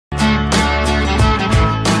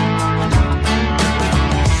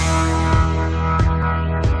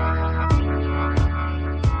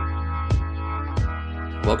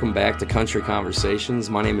welcome back to Country Conversations.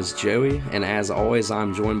 My name is Joey, and as always,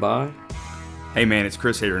 I'm joined by... Hey man, it's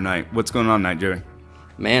Chris here tonight. What's going on tonight, Joey?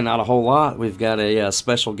 Man, not a whole lot. We've got a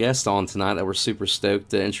special guest on tonight that we're super stoked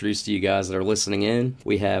to introduce to you guys that are listening in.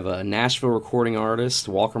 We have a Nashville recording artist,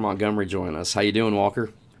 Walker Montgomery, joining us. How you doing,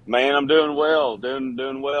 Walker? Man, I'm doing well.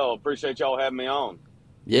 Doing well. Appreciate y'all having me on.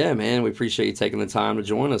 Yeah, man, we appreciate you taking the time to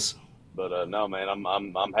join us. But no, man,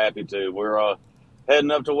 I'm happy to. We're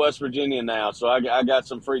heading up to West Virginia now, so I got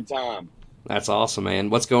some free time. That's awesome, man.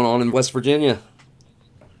 What's going on in West Virginia?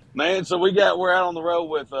 Man, so we're out on the road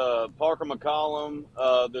with Parker McCollum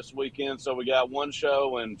this weekend. So we got one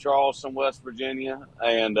show in Charleston, West Virginia,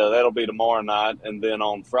 and that'll be tomorrow night. And then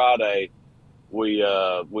on Friday, we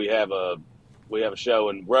have a show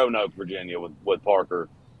in Roanoke, Virginia with Parker.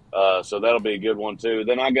 So that'll be a good one too.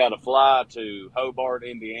 Then I got to fly to Hobart,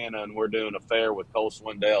 Indiana, and we're doing a fair with Cole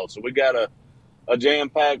Swindell. So we got a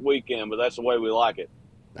jam-packed weekend, but that's the way we like it.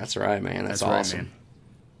 That's right, man. That's Right, awesome. man.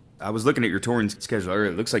 I was looking at your touring schedule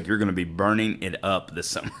earlier. It looks like you're going to be burning it up this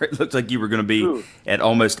summer. It looks like you were going to be at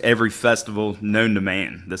almost every festival known to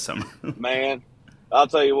man this summer. Man, I'll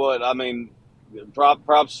tell you what. I mean,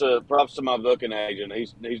 props to my booking agent.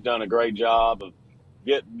 He's done a great job of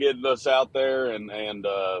getting us out there and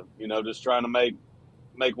just trying to make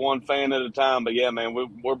one fan at a time. But yeah, man,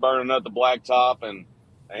 we're burning up the blacktop and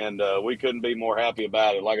we couldn't be more happy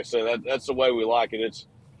about it. Like I said, that's the way we like it.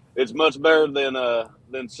 It's much better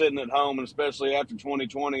than sitting at home, and especially after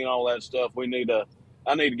 2020 and all that stuff. I need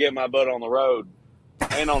to get my butt on the road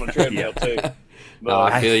and on the treadmill too. But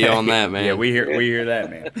I feel you on that, man. Yeah, we hear that,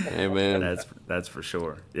 man. Amen. That's for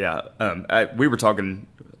sure. Yeah, we were talking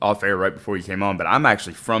off air right before you came on, but I'm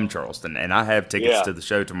actually from Charleston, and I have tickets to the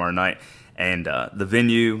show tomorrow night. And the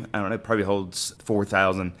venue, I don't know, probably holds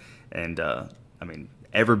 4,000, and I mean,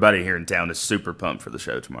 everybody here in town is super pumped for the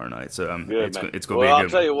show tomorrow night. So it's going to be a good one. I'll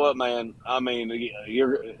tell you what, man. I mean,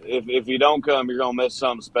 if you don't come, you're going to miss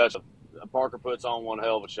something special. Parker puts on one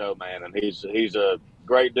hell of a show, man, and he's a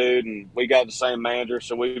great dude. And we got the same manager,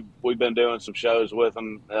 so we've been doing some shows with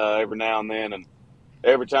him every now and then. And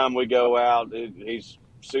every time we go out, he's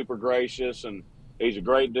super gracious, and he's a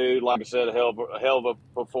great dude. Like I said, a hell of a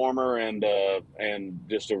performer, and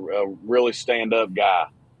just a really stand up guy.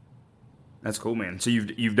 That's cool, man. So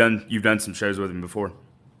you've done some shows with him before?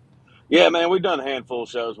 Yeah, man, we've done a handful of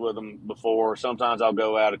shows with him before. Sometimes I'll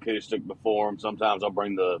go out acoustic before him. Sometimes I'll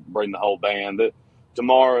bring the whole band.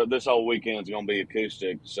 Tomorrow, this whole weekend's gonna be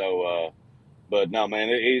acoustic. So, but no, man,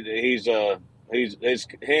 he's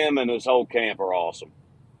him and his whole camp are awesome.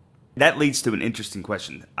 That leads to an interesting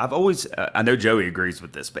question. I've always, I know Joey agrees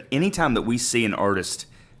with this, but anytime that we see an artist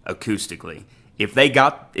acoustically, if they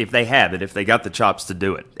got the chops to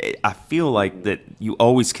do it, I feel like that you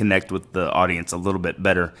always connect with the audience a little bit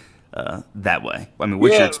better that way. I mean,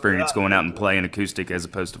 what's your experience going out and playing acoustic as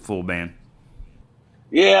opposed to full band?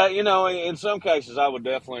 Yeah, in some cases I would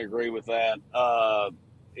definitely agree with that.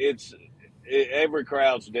 Every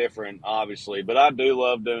crowd's different, obviously, but I do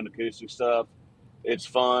love doing acoustic stuff. It's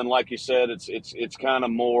fun, like you said. It's kind of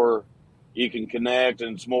more, you can connect,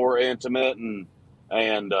 and it's more intimate, and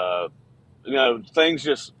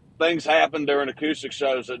things happen during acoustic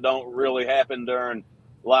shows that don't really happen during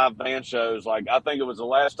live band shows. Like, I think it was the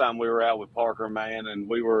last time we were out with Parker, man, and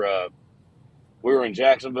we were in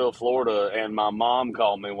Jacksonville, Florida, and my mom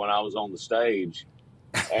called me when I was on the stage,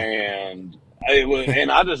 and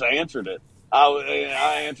I just answered it.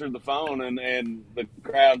 I answered the phone, and the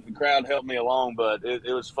crowd helped me along, but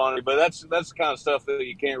it was funny. But that's the kind of stuff that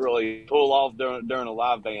you can't really pull off during a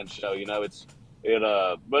live band show.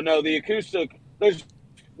 But no, the acoustic,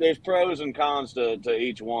 there's pros and cons to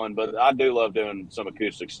each one, but I do love doing some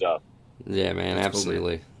acoustic stuff. Yeah, man,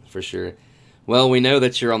 absolutely, for sure. Well, we know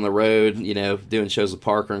that you're on the road, doing shows with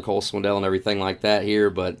Parker and Cole Swindell and everything like that here,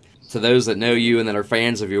 but to those that know you and that are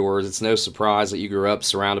fans of yours, it's no surprise that you grew up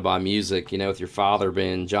surrounded by music, with your father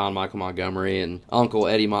being John Michael Montgomery and Uncle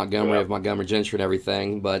Eddie Montgomery of Montgomery Gentry and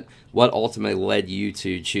everything, but what ultimately led you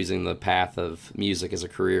to choosing the path of music as a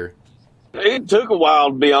career? It took a while,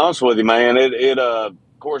 to be honest with you, man. Of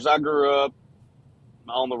course, I grew up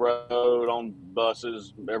on the road, on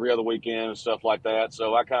buses every other weekend and stuff like that.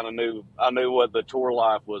 So I kind of knew what the tour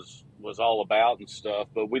life was all about and stuff.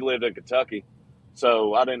 But we lived in Kentucky,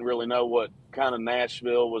 so I didn't really know what kind of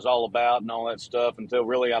Nashville was all about and all that stuff until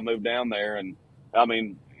really I moved down there. And I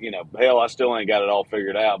mean, hell, I still ain't got it all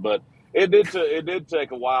figured out. But it did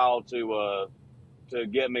take a while to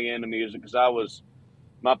get me into music, because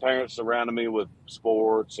my parents surrounded me with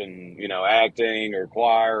sports and, acting or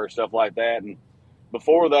choir or stuff like that. And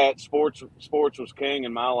before that, sports was king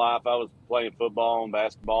in my life. I was playing football and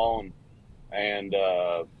basketball, and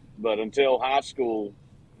but until high school,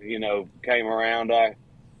 came around,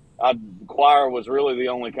 choir was really the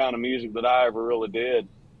only kind of music that I ever really did,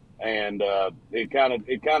 and it kind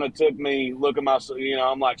of took me looking myself.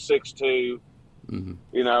 I'm like 6'2", Mm-hmm.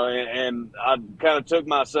 and I kind of took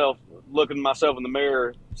myself looking myself in the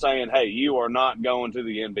mirror, saying, "Hey, you are not going to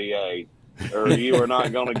the NBA, or you are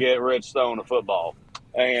not going to get rich throwing a football."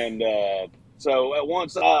 And so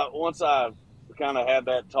once I kind of had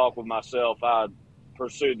that talk with myself, I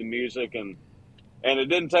pursued the music, and it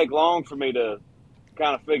didn't take long for me to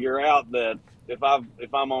kind of figure out that if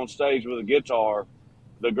I'm on stage with a guitar,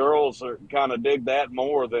 the girls are kind of dig that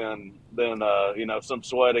more than some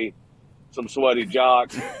sweaty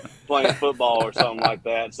jock playing football or something like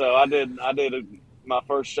that. So I did my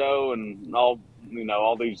first show, and all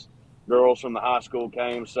these girls from the high school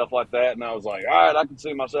came, stuff like that, and I was like, all right, I can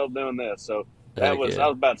see myself doing this. So Heck I yeah. was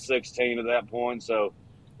about 16 at that point. So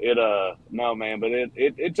no, man, but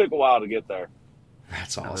it took a while to get there.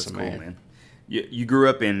 That's Oh, that's awesome, cool, man. man. You grew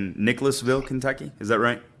up in Nicholasville, Kentucky. Is that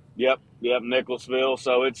right? Yep, Nicholasville.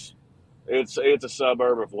 So it's a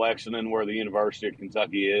suburb of Lexington, where the University of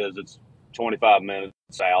Kentucky is. It's 25 minutes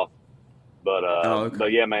south. But Oh, okay.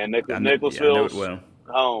 but yeah, man, I know it Nicholasville's well.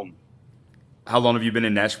 home. How long have you been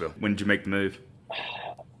in Nashville? When did you make the move?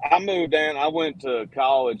 I moved down. I went to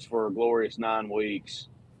college for a glorious 9 weeks,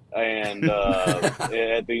 and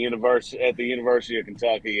at the University of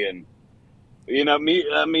Kentucky, and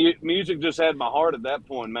music just had my heart at that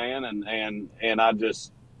point, man, and I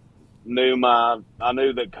just I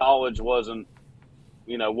knew that college wasn't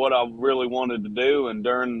what I really wanted to do, and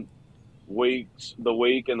during the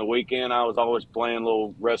week and the weekend, I was always playing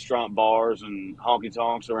little restaurant bars and honky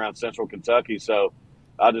tonks around central Kentucky. So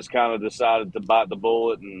I just kind of decided to bite the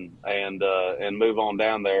bullet and move on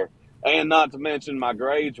down there. And not to mention, my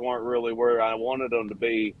grades weren't really where I wanted them to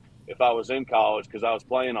be if I was in college, because I was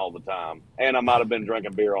playing all the time, and I might have been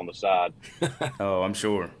drinking beer on the side. Oh, I'm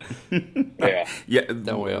sure. Yeah. Yeah.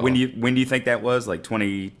 Don't we all? When do you think that was? Like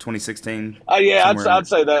 2016? Yeah, Somewhere in I'd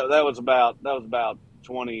say that was about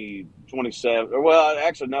 2027. Or, well,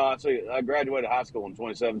 actually, no, I'd say I graduated high school in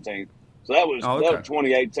 2017. So that was Oh, that okay. was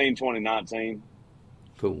 2018, 2019.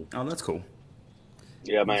 Cool. Oh, that's cool.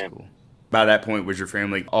 Yeah, That's man. cool. By that point, was your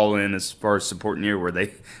family all in as far as supporting you, or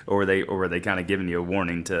were they kind of giving you a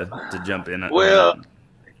warning to jump in on Well,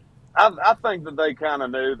 that? I think that they kind of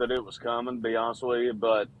knew that it was coming, to be honest with you.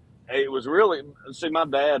 But it was really, see, my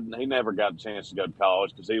dad, he never got a chance to go to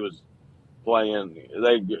college because he was playing.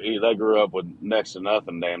 They grew up with next to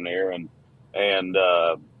nothing, damn near, and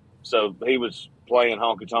so he was playing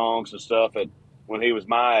honky tonks and stuff when he was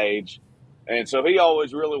my age, and so he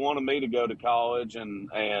always really wanted me to go to college, and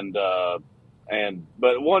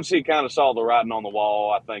but once he kind of saw the writing on the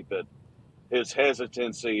wall, I think that his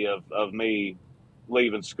hesitancy of me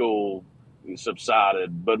leaving school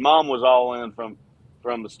subsided. But mom was all in from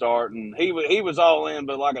the start, and he was all in.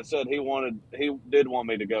 But like I said, he did want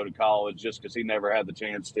me to go to college just because he never had the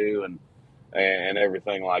chance to, and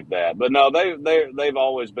everything like that. But no, they've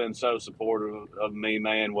always been so supportive of me,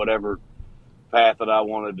 man. Whatever path that I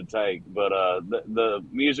wanted to take, but the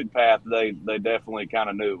music path, they definitely kind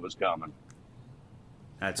of knew it was coming.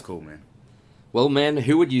 That's cool, man. Well, man,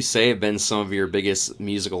 who would you say have been some of your biggest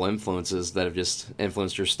musical influences that have just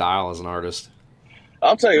influenced your style as an artist?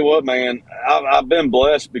 I'll tell you what, man. I've been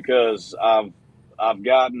blessed because I've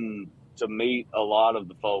gotten to meet a lot of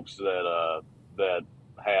the folks that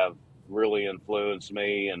have really influenced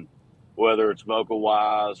me, and whether it's vocal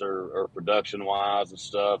wise or production wise and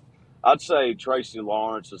stuff. I'd say Tracy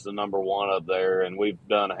Lawrence is the number one up there, and we've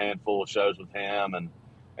done a handful of shows with him, and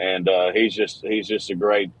he's just a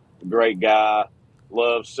great guy.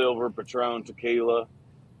 Loves Silver Patron tequila.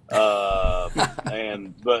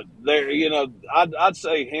 But there, I'd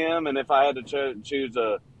say him, and if I had to choose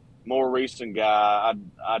a more recent guy,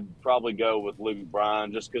 I'd probably go with Luke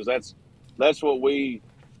Bryan, just because that's what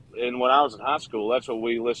and when I was in high school, that's what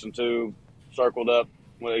we listened to, circled up,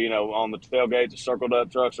 well, on the tailgates, circled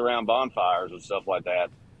up trucks around bonfires and stuff like that.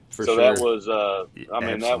 For So sure. that was, that was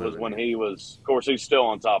Absolutely, when man. he was, of course, he's still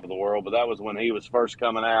on top of the world, but that was when he was first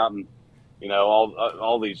coming out, and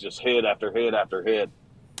all these just hit after hit after hit.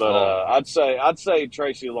 But Oh, I'd say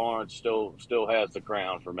Tracy Lawrence still has the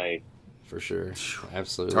crown for me. for sure. It's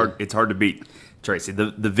Absolutely. hard to beat, Tracy.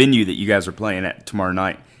 The venue that you guys are playing at tomorrow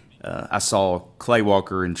night, I saw Clay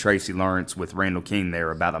Walker and Tracy Lawrence with Randall King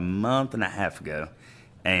there about a month and a half ago,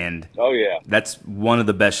 and Oh yeah, that's one of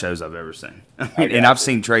the best shows I've ever seen. I And I've got you.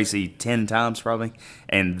 seen Tracy 10 times probably,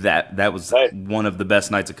 and that was Hey, one of the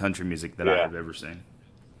best nights of country music that I yeah. have ever seen.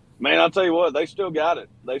 Man, I'll tell you what, they still got it.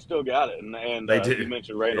 They still got it. And They you do.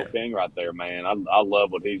 mentioned Randall Yeah. King right there, man. I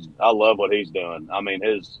love what he's doing. I mean,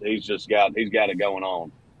 he's got it going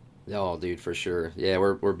on. Oh, dude, for sure. Yeah,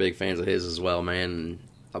 we're big fans of his as well, man.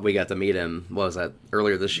 And we got to meet him. What was that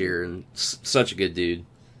earlier this year? And such a good dude.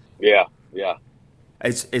 Yeah, yeah,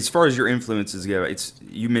 As far as your influences go, it's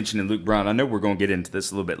you mentioned Luke Bryan. I know we're going to get into this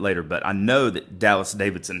a little bit later, but I know that Dallas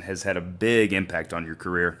Davidson has had a big impact on your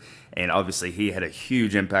career, and obviously he had a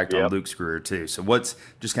huge impact on yep. Luke's career too. So what's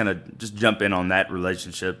just kind of just jump in on that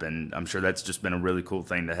relationship, and I'm sure that's just been a really cool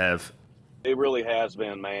thing to have. It really has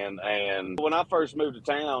been, man. And when I first moved to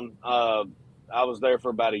town, I was there for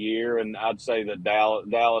about a year, and I'd say that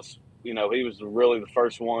Dallas, he was really the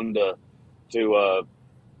first one to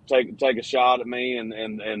take a shot at me and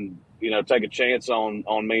take a chance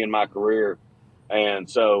on me and my career. And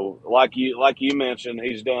so, like you mentioned,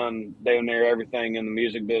 he's done damn near everything in the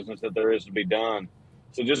music business that there is to be done.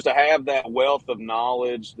 So just to have that wealth of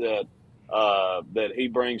knowledge that he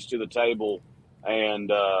brings to the table,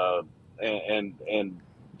 and and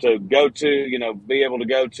to go to, be able to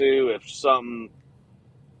go to if something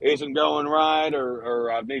isn't going right,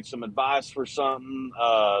 or I need some advice for something.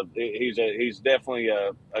 He's definitely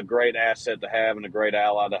a great asset to have and a great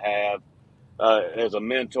ally to have as a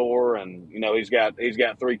mentor. And he's got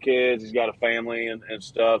 3 kids, he's got a family and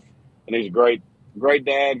stuff, and he's a great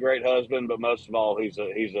dad, great husband, but most of all, he's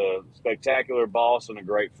a spectacular boss and a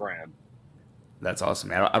great friend. That's awesome,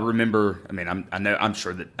 man. I remember. I mean, I'm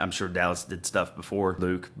sure Dallas did stuff before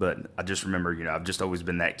Luke, but I just remember, I've just always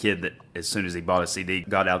been that kid that as soon as he bought a CD,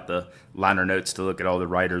 got out the liner notes to look at all the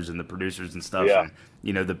writers and the producers and stuff, Yeah.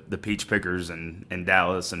 and the Peach Pickers and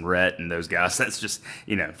Dallas and Rhett and those guys. That's just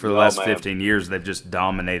for the Oh, last man. 15 years, they've just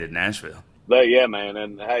dominated Nashville. Yeah, man.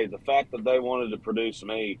 And hey, the fact that they wanted to produce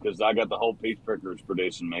me, because I got the whole Peach Pickers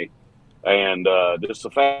producing me, and just the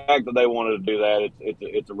fact that they wanted to do that,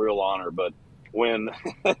 it's a real honor. But when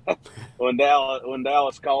when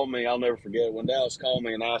Dallas called me, I'll never forget it. When Dallas called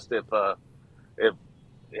me and asked if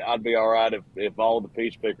I'd be all right if all the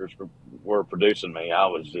Peach Pickers were producing me, I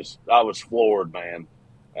was floored, man.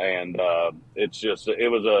 And it's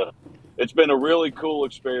been a really cool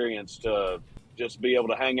experience to just be able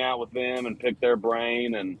to hang out with them and pick their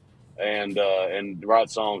brain and write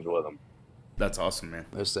songs with them. That's awesome, man.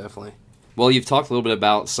 Most definitely. Well, you've talked a little bit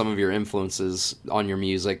about some of your influences on your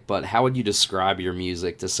music, but how would you describe your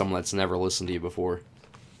music to someone that's never listened to you before?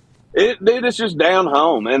 Dude, it's just down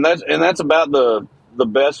home, and that's about the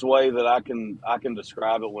best way that I can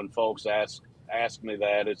describe it when folks ask me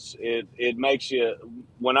that. It makes you,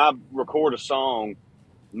 when I record a song,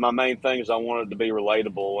 my main thing is I want it to be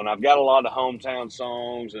relatable, and I've got a lot of hometown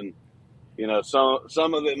songs, and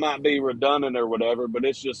some of it might be redundant or whatever, but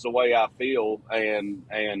it's just the way I feel, and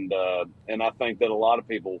I think that a lot of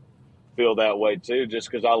people feel that way too, just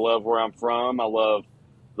because I love where I'm from. I love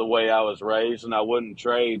the way I was raised, and I wouldn't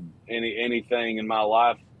trade anything in my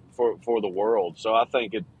life for the world. So I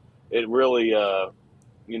think it really it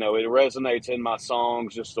resonates in my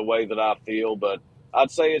songs just the way that I feel. But I'd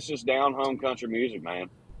say it's just down home country music, man.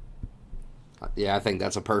 Yeah, I think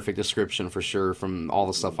that's a perfect description for sure from all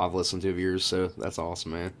the stuff I've listened to of yours, so that's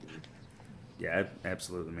awesome, man. Yeah,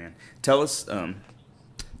 absolutely, man. Tell us a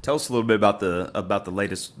little bit about the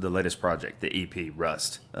latest project, the EP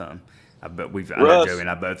Rust. I know Russ, Joey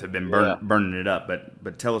and I both have been yeah. burning it up,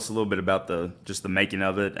 but tell us a little bit about just the making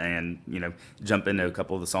of it, and jump into a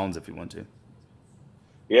couple of the songs if you want to.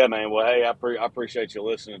 Yeah, man. Well, hey, I appreciate you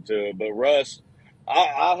listening to it. But Russ,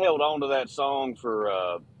 I held on to that song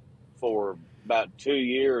for about 2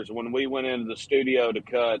 years when we went into the studio to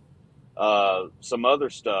cut some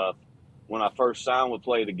other stuff. When I first signed with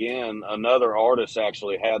Play It Again, another artist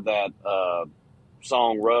actually had that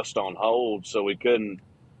song Rust on hold, so we couldn't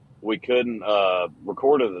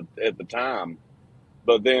record it at the time.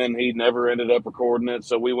 But then he never ended up recording it,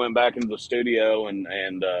 so we went back into the studio and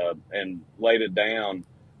laid it down.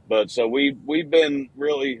 But so we've been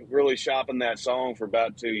really shopping that song for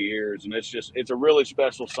about 2 years, and it's a really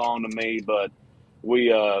special song to me. But we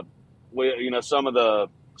some of the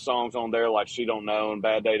songs on there, like She Don't Know and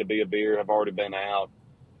Bad Day to Be a Beer, have already been out.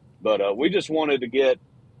 But we just wanted to get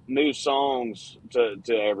new songs to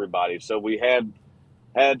everybody, so we had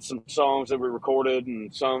some songs that we recorded,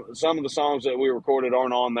 and some of the songs that we recorded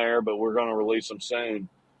aren't on there, but we're going to release them soon.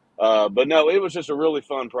 But no, it was just a really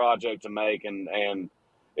fun project to make, and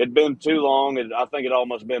it'd been too long. I think it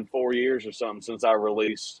almost been 4 years or something since I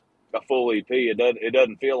released a full EP. It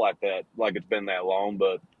doesn't feel like that, like it's been that long,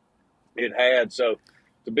 but it had. So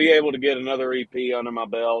to be able to get another EP under my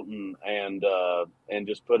belt and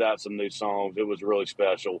just put out some new songs, it was really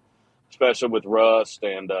special. especially with Rust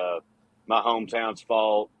and My Hometown's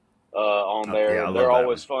Fault on there. Yeah, I love They're that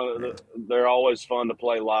always one. fun. Yeah. They're always fun to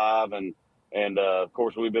play live, and of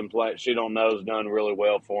course we've been playing. She Don't Know's done really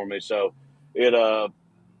well for me. So it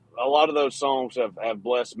a lot of those songs have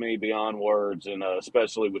blessed me beyond words, and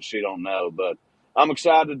especially with She Don't Know. But I'm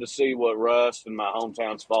excited to see what Rust and My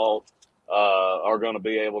Hometown's Fault are going to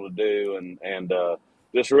be able to do, and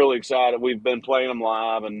just really excited. We've been playing them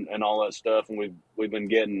live and all that stuff, and we've been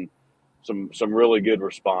getting some really good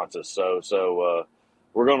responses. So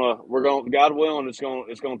we're gonna God willing, it's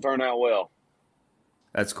gonna turn out well.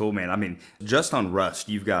 That's cool, man. I mean, just on Rust,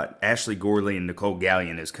 you've got Ashley Gorley and Nicole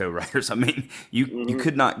Gallion as co-writers. I mean, you Hmm.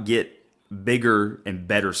 could not get bigger and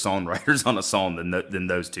better songwriters on a song than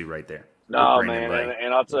those two right there with No, Brandon man, Lay.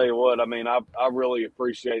 and I'll tell you what. I mean, I really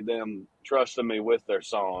appreciate them trusting me with their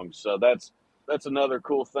songs. So that's another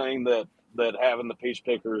cool thing that having the Peach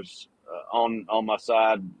Pickers on my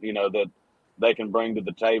side, that they can bring to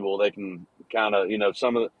the table. They can kind of,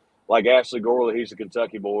 some of the, like Ashley Gorley, he's a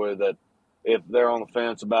Kentucky boy that if they're on the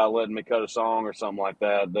fence about letting me cut a song or something like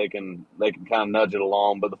that, they can kind of nudge it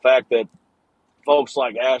along. But the fact that folks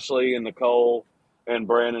like Ashley and Nicole and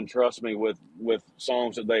Brandon trust me with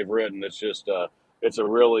songs that they've written. It's just it's a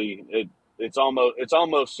really it's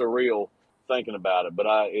almost surreal thinking about it. But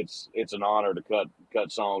it's an honor to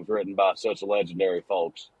cut songs written by such legendary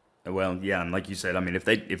folks. Well, yeah, and like you said, I mean, if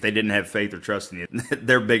they didn't have faith or trust in you,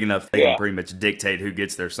 they're big enough they can Yeah, pretty much dictate who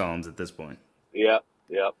gets their songs at this point. yeah,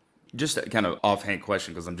 yeah. Just a kind of offhand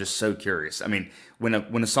question because I'm just so curious. I mean, when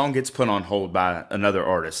a song gets put on hold by another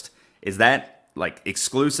artist, is that like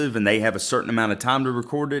exclusive and they have a certain amount of time to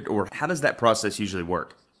record it, or how does that process usually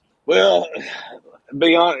work? Well,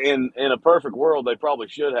 beyond in a perfect world, they probably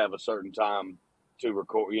should have a certain time to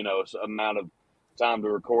record. Amount of time to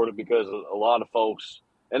record it because a lot of folks,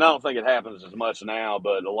 and I don't think it happens as much now,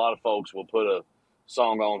 but a lot of folks will put a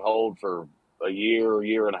song on hold for a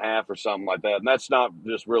year and a half, or something like that, and that's not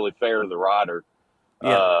just really fair to the writer.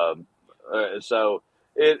 Yeah, Uh, so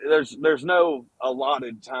there's no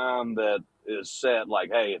allotted time that is set.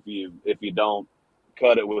 Like, hey, if you don't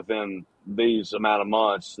cut it within these amount of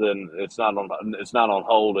months, then it's not on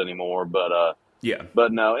hold anymore. yeah.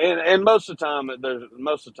 But no, and most of the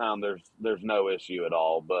time there's no issue at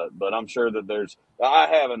all. But I'm sure that I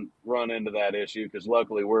haven't run into that issue because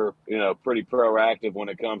luckily we're pretty proactive when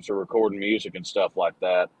it comes to recording music and stuff like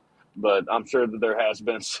that. But I'm sure that there has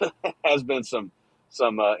been has been some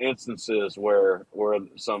instances where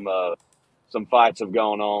some fights have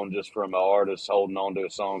gone on just from an artist holding on to a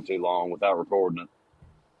song too long without recording it.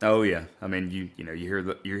 Oh yeah, I mean you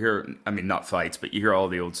hear I mean not fights, but you hear all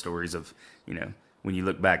the old stories of when you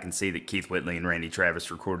look back and see that Keith Whitley and Randy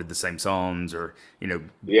Travis recorded the same songs, or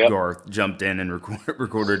Yep. Garth jumped in and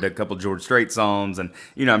recorded a couple George Strait songs, and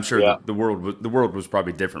I'm sure Yeah. the world was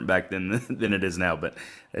probably different back then than it is now, but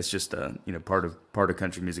it's just part of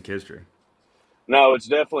country music history. No, it's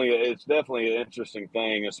definitely an interesting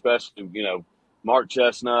thing, especially Mark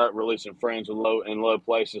Chestnut releasing Friends in Low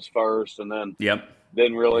Places first, and then Yep.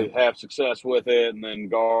 didn't really Yep. have success with it, and then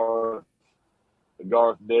Garth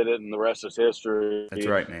did it, and the rest is history. That's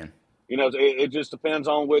right, man. It just depends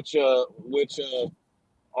on which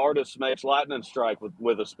artist makes lightning strike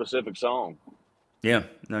with a specific song. Yeah,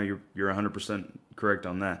 no, you're 100% correct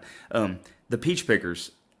on that. The Peach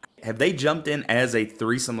Pickers, have they jumped in as a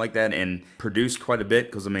threesome like that and produced quite a bit?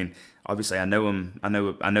 Because I mean, obviously, I know them. I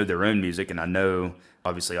know their own music, and I know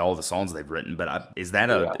obviously all the songs they've written. But is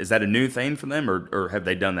that a Yeah. is that a new thing for them, or have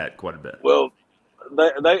they done that quite a bit? Well,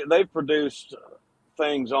 they've produced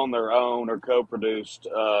things on their own or co-produced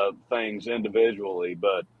things individually,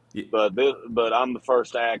 but Y- but I'm the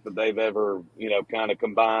first act that they've ever kind of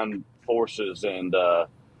combined forces and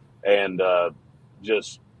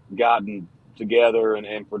just gotten together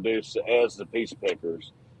and produced as the Peace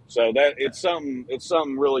Pickers. So that it's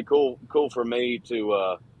something really cool for me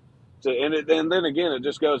and then again it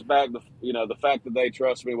just goes back to the fact that they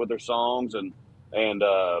trust me with their songs and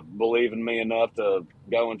believe in me enough to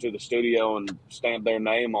go into the studio and stamp their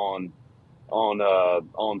name on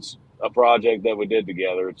a project that we did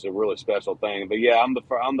together. It's a really special thing. But yeah, I'm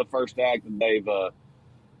the first act that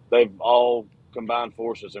they've all combined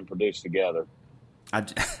forces and produced together. I,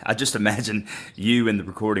 I just imagine you in the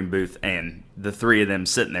recording booth and the three of them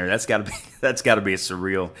sitting there. That's got to be a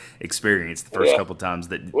surreal experience. The first Yeah. couple times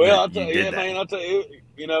that, Well, that I'll you tell you, did yeah, that. man, I'll tell you,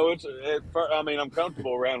 I mean, I'm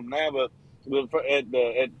comfortable around them now, but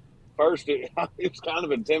at first it's kind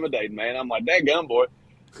of intimidating, man. I'm like, that gun boy,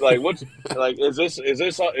 like, what's like, is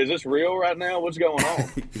this real right now? What's going on?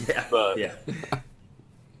 Yeah, But yeah,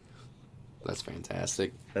 That's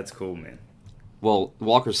fantastic. that's cool, man. Well,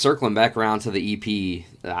 Walker, circling back around to the EP,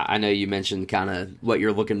 I know you mentioned kind of what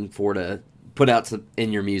you're looking for to put out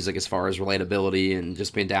in your music as far as relatability and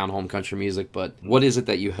just being down home country music, but what is it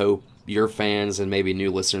that you hope your fans and maybe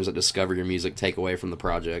new listeners that discover your music take away from the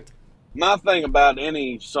project? My thing about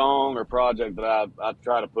any song or project that I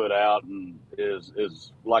try to put out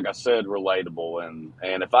is like I said, relatable.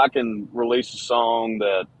 And if I can release a song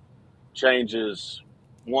that changes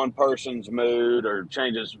one person's mood or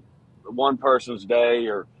changes one person's day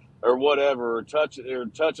or whatever, or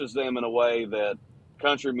touches them in a way that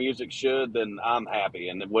country music should, then I'm happy.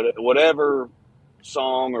 And whatever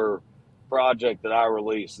song or project that I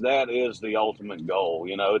release, that is the ultimate goal.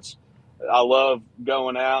 You know, I love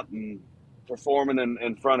going out and performing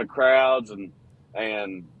in front of crowds and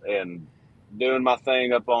doing my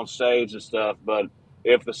thing up on stage and stuff. But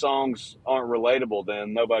if the songs aren't relatable,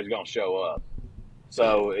 then nobody's going to show up.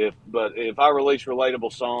 So if I release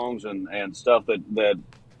relatable songs and stuff that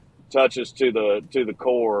touches to the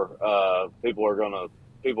core, people are gonna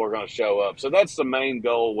show up. So that's the main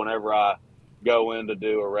goal whenever I go in to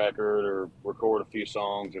do a record or record a few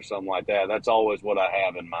songs or something like that. That's always what I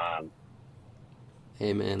have in mind.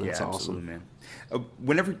 Hey man, that's awesome, man.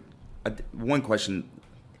 One question: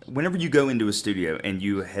 whenever you go into a studio and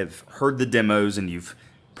you have heard the demos and you've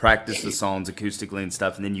practiced the songs acoustically and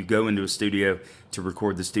stuff, and then you go into a studio to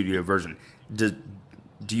record the studio version, do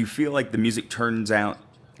you feel like the music turns out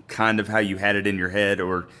kind of how you had it in your head,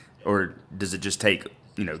 or does it just take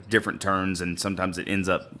different turns and sometimes it ends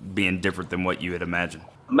up being different than what you had imagined?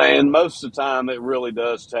 Man, most of the time it really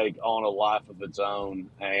does take on a life of its own,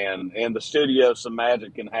 and in the studio some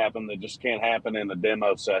magic can happen that just can't happen in a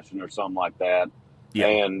demo session or something like that. Yeah.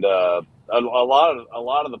 And a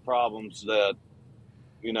lot of the problems that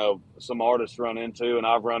some artists run into, and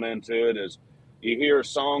I've run into it, is you hear a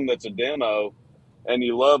song that's a demo and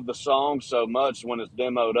you love the song so much when it's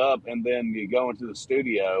demoed up, and then you go into the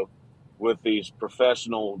studio with these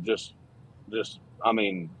professional, just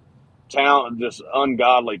ungodly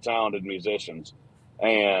talented musicians,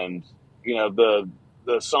 and the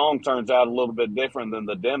song turns out a little bit different than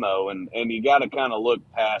the demo, and you got to kind of look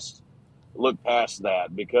past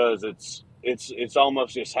that, because it's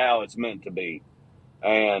almost just how it's meant to be.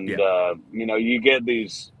 And you get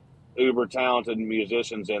these uber talented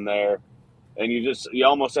musicians in there, and you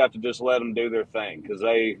almost have to just let them do their thing, because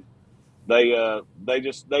they know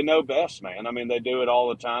best, man. I mean, they do it all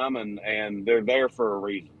the time, and they're there for a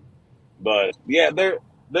reason. But yeah, there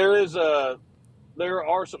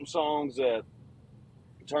are some songs that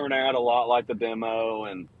turn out a lot like the demo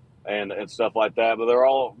and stuff like that. But there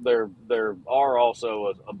are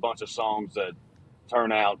also a bunch of songs that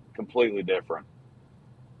turn out completely different.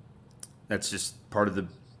 That's just part of the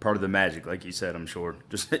magic, like you said. I'm sure.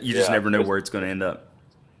 You just never know where it's going to end up.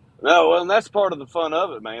 No, well, and that's part of the fun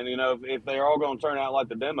of it, man. If they're all going to turn out like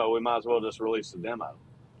the demo, we might as well just release the demo.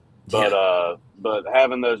 But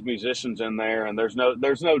having those musicians in there, and there's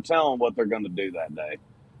no telling what they're going to do that day.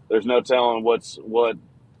 There's no telling what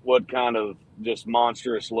kind of just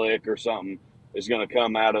monstrous lick or something is going to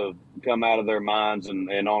come out of their minds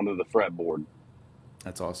and onto the fretboard.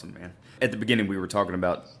 That's awesome, man. At the beginning, we were talking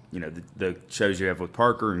about the shows you have with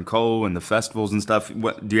Parker and Cole and the festivals and stuff.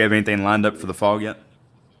 Do you have anything lined up for the fall yet?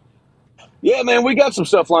 Yeah, man, we got some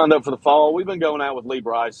stuff lined up for the fall. We've been going out with Lee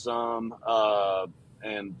Bryce some,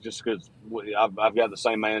 and just because I've got the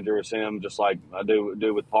same manager as him, just like I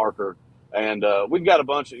do with Parker. And we've got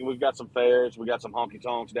some fairs, we got some honky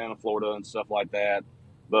tonks down in Florida and stuff like that.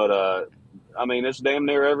 But I mean, it's damn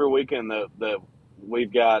near every weekend that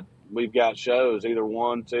we've got shows, either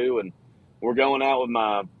 1, 2, and we're going out with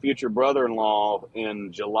my future brother-in-law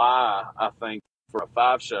in July, I think, for a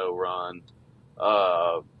 5-show run.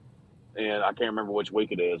 And I can't remember which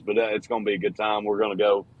week it is, but it's going to be a good time. We're going to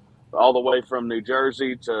go all the way from New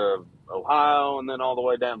Jersey to Ohio, and then all the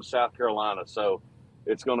way down to South Carolina. So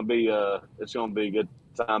it's going to be a good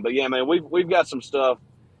time. But yeah, man, we've got some stuff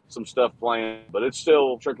planned, but it's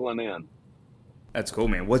still trickling in. That's cool,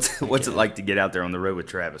 man. What's it like to get out there on the road with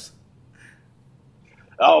Travis?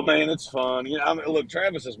 Oh man, it's fun. Look,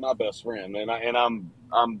 Travis is my best friend, and I'm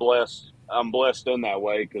blessed. I'm blessed in that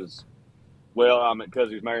way because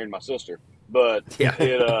he's marrying my sister. But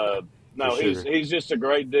yeah. He's just a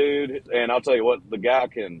great dude, and I'll tell you what, the guy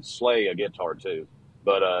can slay a guitar too.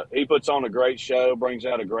 But he puts on a great show, brings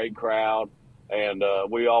out a great crowd, and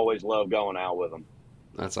we always love going out with him.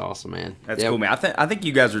 That's awesome, man. That's cool, man. I think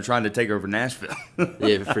you guys are trying to take over Nashville.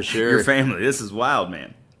 Yeah, for sure. Your family. This is wild,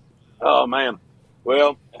 man. Oh man.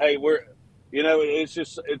 Well, hey,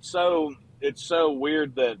 it's so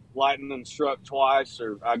weird that lightning struck twice,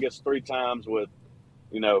 or I guess 3 times with,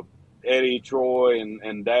 Eddie, Troy,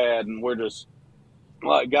 and Dad, and we're just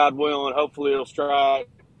like, God willing, hopefully it'll strike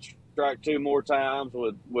 2 more times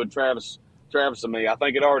with Travis and me. I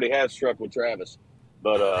think it already has struck with Travis,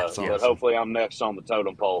 but That's awesome. hopefully I'm next on the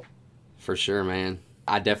totem pole. For sure, man.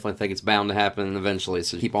 I definitely think it's bound to happen eventually,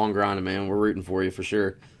 so keep on grinding, man. We're rooting for you for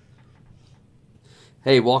sure.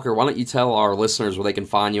 Hey, Walker, why don't you tell our listeners where they can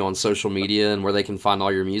find you on social media and where they can find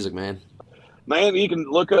all your music, man? Man, you can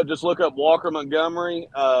look up Walker Montgomery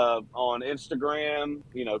on Instagram,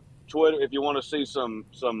 Twitter. If you want to see some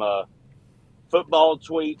football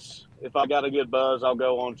tweets, if I got a good buzz, I'll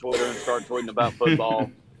go on Twitter and start tweeting about football.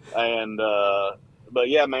 And but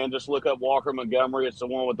yeah, man, just look up Walker Montgomery. It's the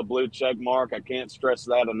one with the blue check mark. I can't stress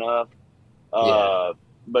that enough. Yeah.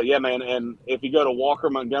 But yeah, man, and if you go to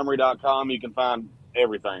walkermontgomery.com, you can find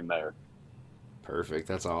everything there. Perfect.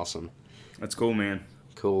 That's awesome. That's cool, man.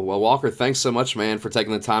 Cool. Well, Walker, thanks so much, man, for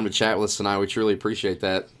taking the time to chat with us tonight. We truly appreciate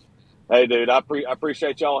that. Hey, dude, I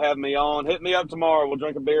appreciate y'all having me on. Hit me up tomorrow. We'll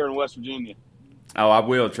drink a beer in West Virginia. Oh, I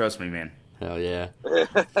will. Trust me, man. Hell yeah.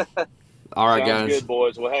 All right, Sounds guys. good,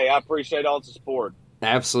 boys. Well, hey, I appreciate all the support.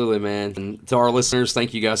 Absolutely, man. And to our listeners,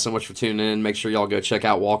 thank you guys so much for tuning in. Make sure y'all go check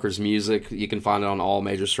out Walker's music. You can find it on all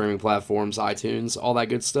major streaming platforms, iTunes, all that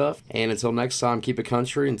good stuff. And until next time, keep it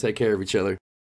country and take care of each other.